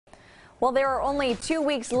Well, there are only 2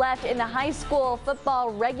 weeks left in the high school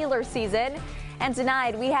football regular season. And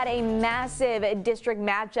tonight we had a massive district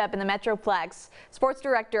matchup in the Metroplex. Sports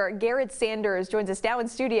Director Garrett Sanders joins us now in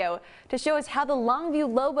studio to show us how the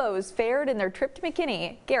Longview Lobos fared in their trip to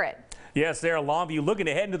McKinney. Garrett. Yes, they're Longview looking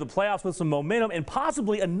to head into the playoffs with some momentum and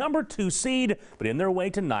possibly a #2 seed, but in their way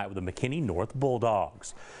tonight with the McKinney North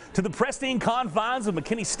Bulldogs. To the pristine confines of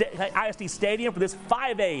McKinney ISD Stadium for this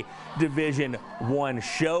 5A Division I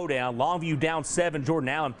showdown. Longview down 7. Jordan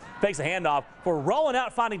Allen fakes a handoff for rolling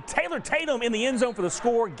out, finding Taylor Tatum in the end zone for the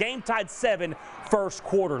score. Game tied 7, first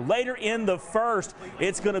quarter. Later in the first,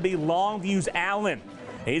 it's going to be Longview's Allen.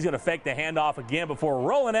 He's going to fake the handoff again before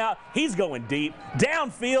rolling out. He's going deep,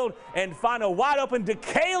 downfield, and find a wide open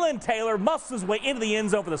DeKalen Taylor muscles his way into the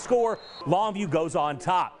end zone for the score. Longview goes on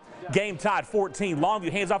top. Game tied 14.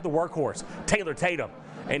 Longview hands off the workhorse, Taylor Tatum.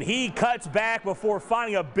 And he cuts back before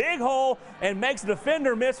finding a big hole and makes the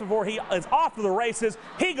defender miss before he is off to the races.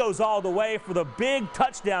 He goes all the way for the big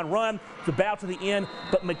touchdown run. It's about to the end,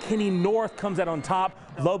 but McKinney North comes out on top.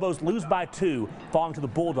 Lobos lose by 2, falling to the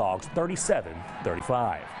Bulldogs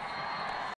 37-35.